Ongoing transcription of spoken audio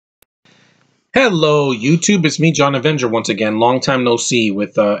Hello, YouTube. It's me, John Avenger, once again. Long time no see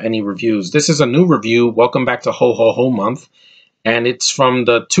with any reviews. This is a new review. Welcome back to Ho Ho Ho Month. And it's from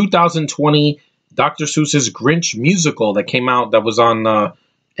the 2020 Dr. Seuss's Grinch musical that came out that was on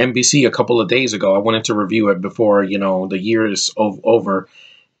NBC a couple of days ago. I wanted to review it before, the year is over.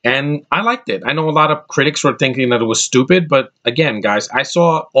 And I liked it. I know a lot of critics were thinking that it was stupid, but again, guys, I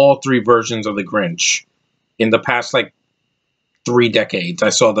saw all three versions of the Grinch in the past, 3 decades. I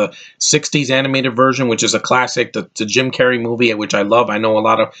saw the 60s animated version, which is a classic, the Jim Carrey movie, which I love. I know a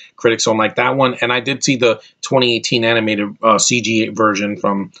lot of critics don't like that one. And I did see the 2018 animated CG version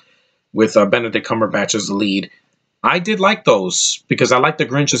with Benedict Cumberbatch as the lead. I did like those because I like the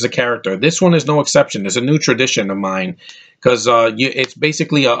Grinch as a character. This one is no exception. It's a new tradition of mine because it's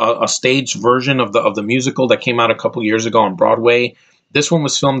basically a staged version of the musical that came out a couple years ago on Broadway. This one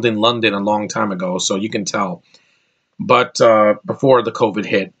was filmed in London a long time ago, so you can tell. But before the COVID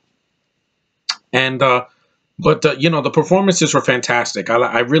hit. And the performances were fantastic.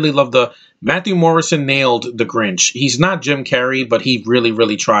 I really love Matthew Morrison nailed the Grinch. He's not Jim Carrey, but he really,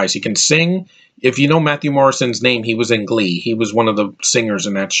 really tries. He can sing. If you know Matthew Morrison's name, he was in Glee. He was one of the singers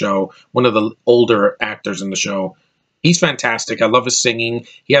in that show, one of the older actors in the show. He's fantastic. I love his singing.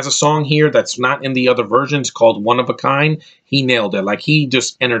 He has a song here that's not in the other versions called One of a Kind. He nailed it. He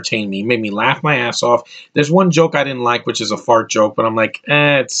just entertained me. He made me laugh my ass off. There's one joke I didn't like, which is a fart joke, but I'm like,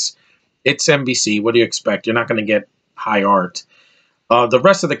 it's NBC. What do you expect? You're not going to get high art. The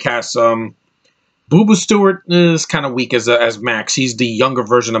rest of the cast, Boo Boo Stewart is kind of weak as Max. He's the younger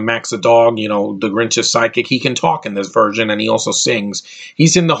version of Max the dog, the Grinch's psychic. He can talk in this version, and he also sings.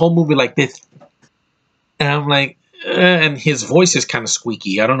 He's in the whole movie like this. And I'm like, and his voice is kind of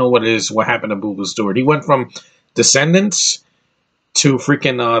squeaky. I don't know what it is. What happened to Boo Boo Stewart? He went from Descendants to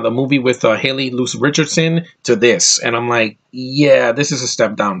freaking the movie with Haley Luce Richardson to this, and I'm like, yeah, this is a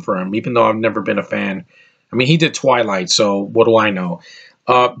step down for him. Even though I've never been a fan. I mean, he did Twilight, so what do I know?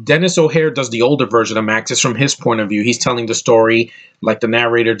 Dennis O'Hare does the older version of Max. It's from his point of view. He's telling the story like the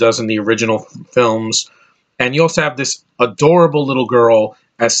narrator does in the original films. And you also have this adorable little girl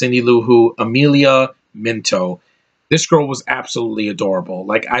as Cindy Lou Who, Amelia Minto. This girl was absolutely adorable.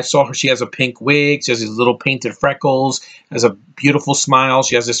 I saw her, she has a pink wig, she has these little painted freckles, has a beautiful smile.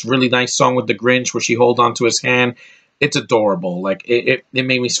 She has this really nice song with the Grinch where she holds onto his hand. It's adorable. It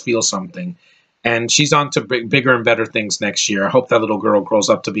made me feel something. And she's on to bigger and better things next year. I hope that little girl grows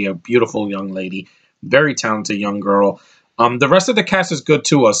up to be a beautiful young lady. Very talented young girl. The rest of the cast is good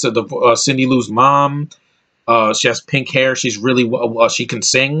too. Cindy Lou's mom. She has pink hair. She's really she can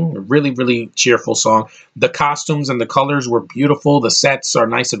sing. Really, really cheerful song. The costumes and the colors were beautiful. The sets are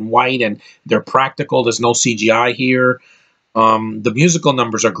nice and white, and they're practical. There's no CGI here. The musical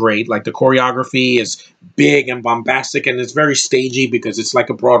numbers are great. The choreography is big and bombastic, and it's very stagey because it's like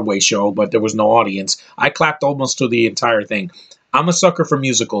a Broadway show, but there was no audience. I clapped almost to the entire thing. I'm a sucker for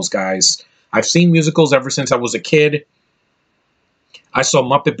musicals, guys. I've seen musicals ever since I was a kid. I saw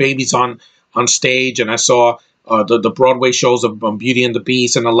Muppet Babies on stage, and I saw the Broadway shows of Beauty and the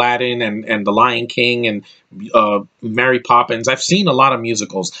Beast and Aladdin and The Lion King and Mary Poppins. I've seen a lot of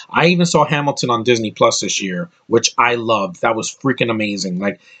musicals. I even saw Hamilton on Disney Plus this year, which I loved. That was freaking amazing.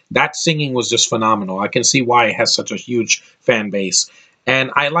 That singing was just phenomenal. I can see why it has such a huge fan base.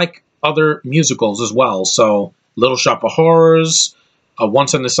 And I like other musicals as well. So Little Shop of Horrors,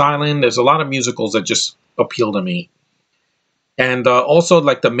 Once on This Island. There's a lot of musicals that just appeal to me. And also,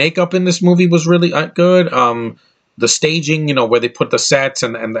 the makeup in this movie was really good. The staging, where they put the sets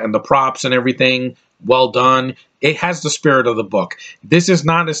and the props and everything, well done. It has the spirit of the book. This is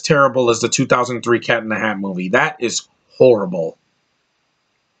not as terrible as the 2003 Cat in the Hat movie. That is horrible.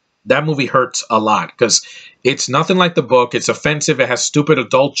 That movie hurts a lot because it's nothing like the book. It's offensive. It has stupid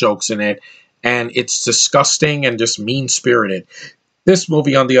adult jokes in it. And it's disgusting and just mean-spirited. This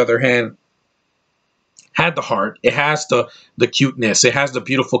movie, on the other hand, had the heart. It has the cuteness. It has the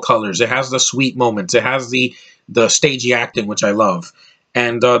beautiful colors. It has the sweet moments. It has the stagey acting, which I love.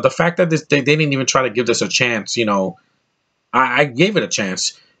 And the fact that they didn't even try to give this a chance, I gave it a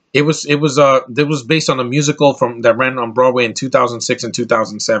chance. It was based on a musical that ran on Broadway in 2006 and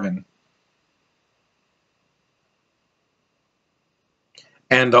 2007.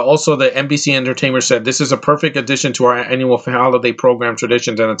 And also the NBC Entertainment said, this is a perfect addition to our annual holiday program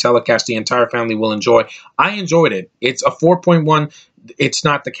traditions and a telecast the entire family will enjoy. I enjoyed it. It's a 4.1. It's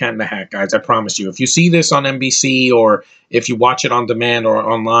not the Cat in the Hat, guys. I promise you. If you see this on NBC or if you watch it on demand or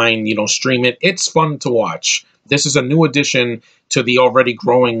online, stream it, it's fun to watch. This is a new addition to the already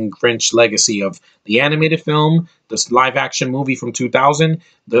growing Grinch legacy of the animated film, this live-action movie from 2000,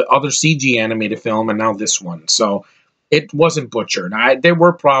 the other CG animated film, and now this one. So it wasn't butchered. There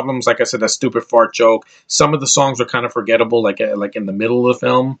were problems, like I said, that stupid fart joke. Some of the songs were kind of forgettable, like in the middle of the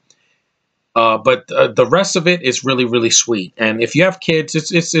film. But the rest of it is really, really sweet. And if you have kids,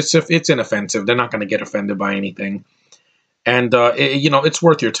 it's inoffensive. They're not going to get offended by anything. And it's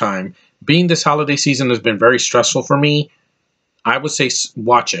worth your time. Being this holiday season has been very stressful for me. I would say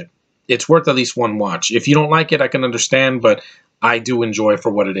watch it. It's worth at least one watch. If you don't like it, I can understand, but I do enjoy it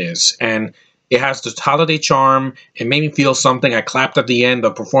for what it is. And it has this holiday charm. It made me feel something. I clapped at the end.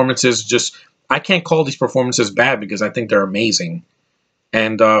 The performances I can't call these performances bad because I think they're amazing.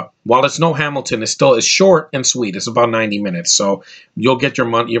 And while it's no Hamilton, it's short and sweet. It's about 90 minutes. So you'll get your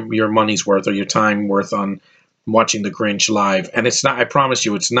money's worth or your time worth on watching The Grinch live. And it's not, I promise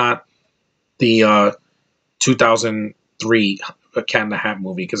you, it's not the 2003 Cat in the Hat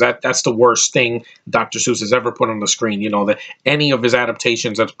movie, because that's the worst thing Dr. Seuss has ever put on the screen. That any of his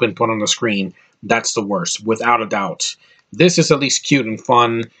adaptations that's been put on the screen, that's the worst, without a doubt. This is at least cute and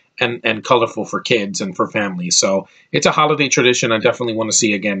fun and colorful for kids and for families. So it's a holiday tradition I definitely want to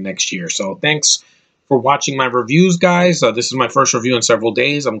see again next year. So thanks for watching my reviews, guys. This is my first review in several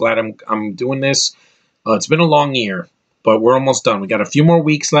days. I'm glad I'm doing this. It's been a long year, but we're almost done. We got a few more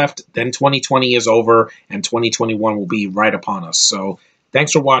weeks left. Then 2020 is over, and 2021 will be right upon us. So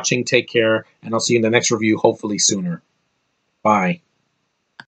thanks for watching. Take care, and I'll see you in the next review, hopefully sooner. Bye.